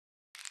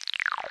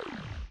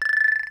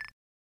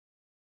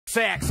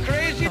Sex.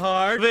 Crazy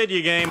hard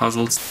video game.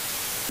 Puzzles.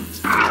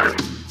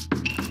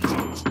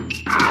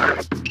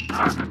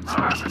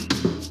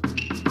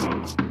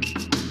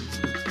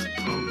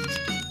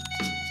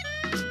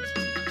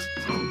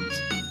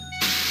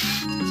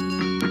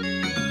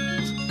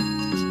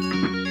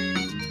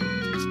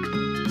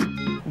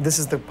 This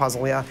is the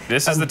puzzle, yeah.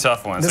 This is the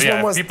tough one. This so yeah,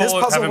 one was, people this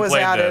puzzle haven't was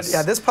played added. this.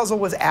 Yeah, this puzzle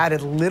was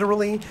added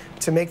literally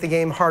to make the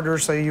game harder,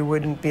 so you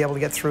wouldn't be able to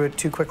get through it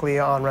too quickly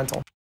on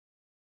rental.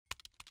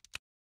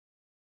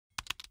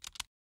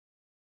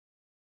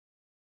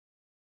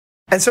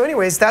 And so,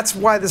 anyways, that's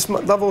why this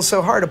level is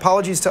so hard.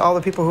 Apologies to all the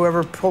people who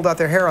ever pulled out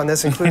their hair on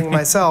this, including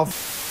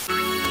myself.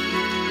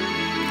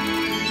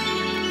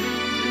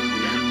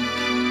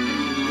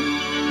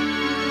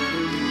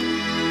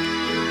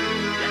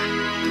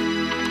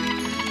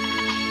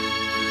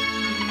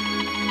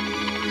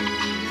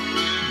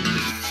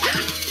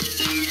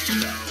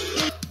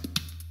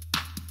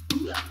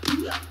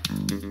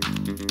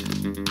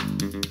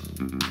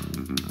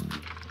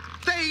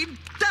 They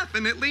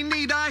definitely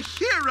need a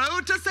hero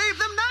to save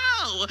them now!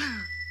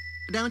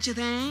 Don't you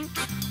think?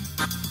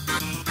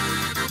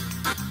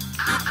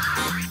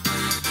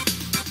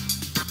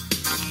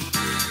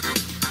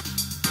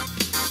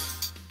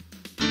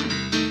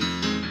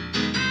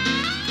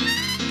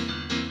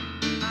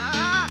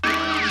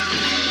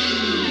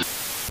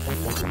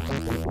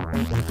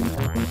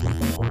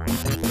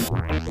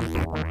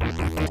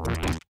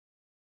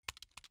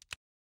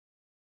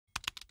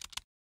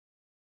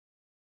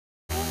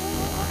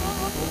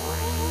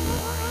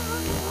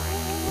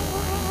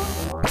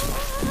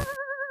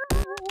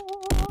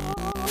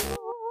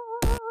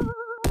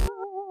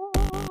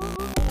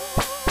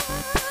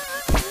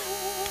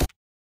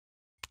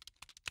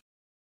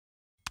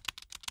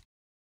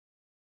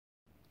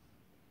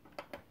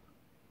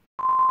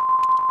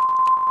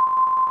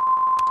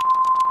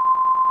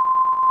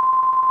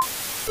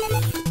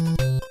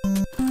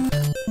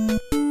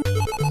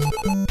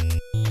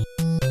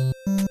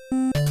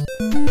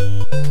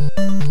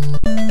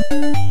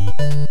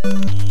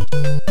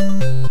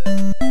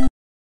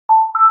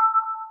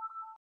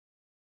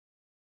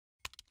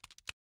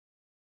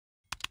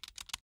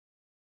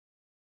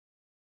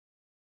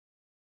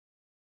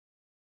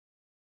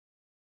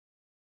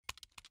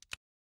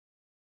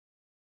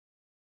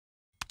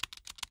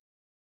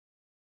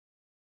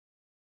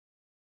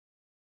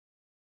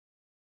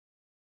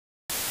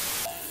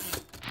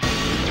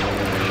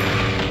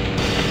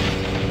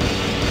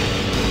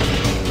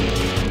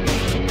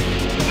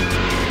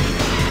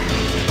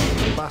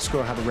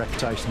 Bascore had a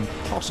reputation,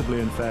 possibly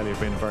unfairly, of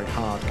being a very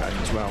hard game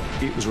as well.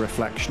 It was a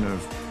reflection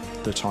of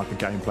the type of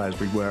game players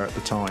we were at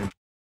the time.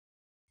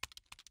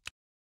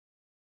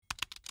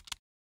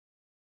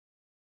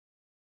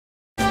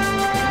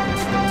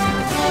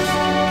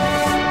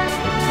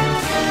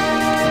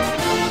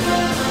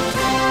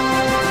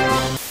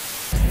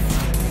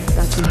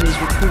 That's when he was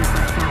recruited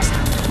by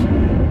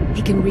Foxhound.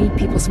 He can read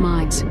people's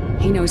minds.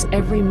 He knows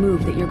every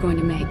move that you're going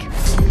to make.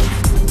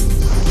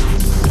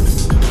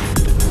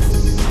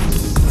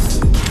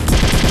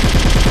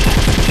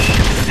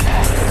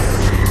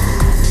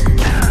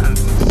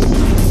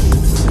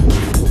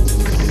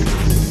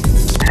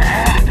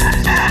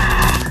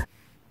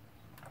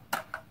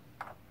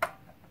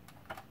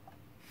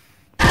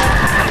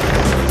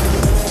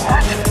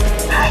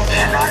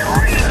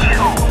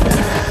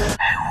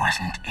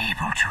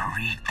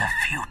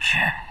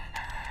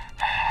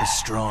 The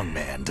strong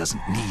man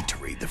doesn't need to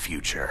read the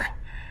future.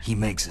 He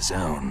makes his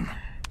own.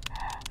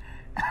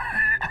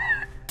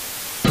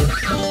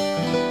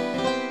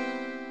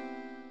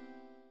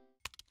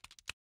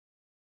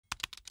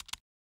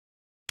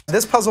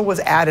 This puzzle was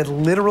added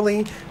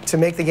literally to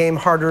make the game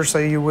harder, so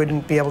you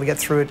wouldn't be able to get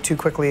through it too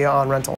quickly on rental.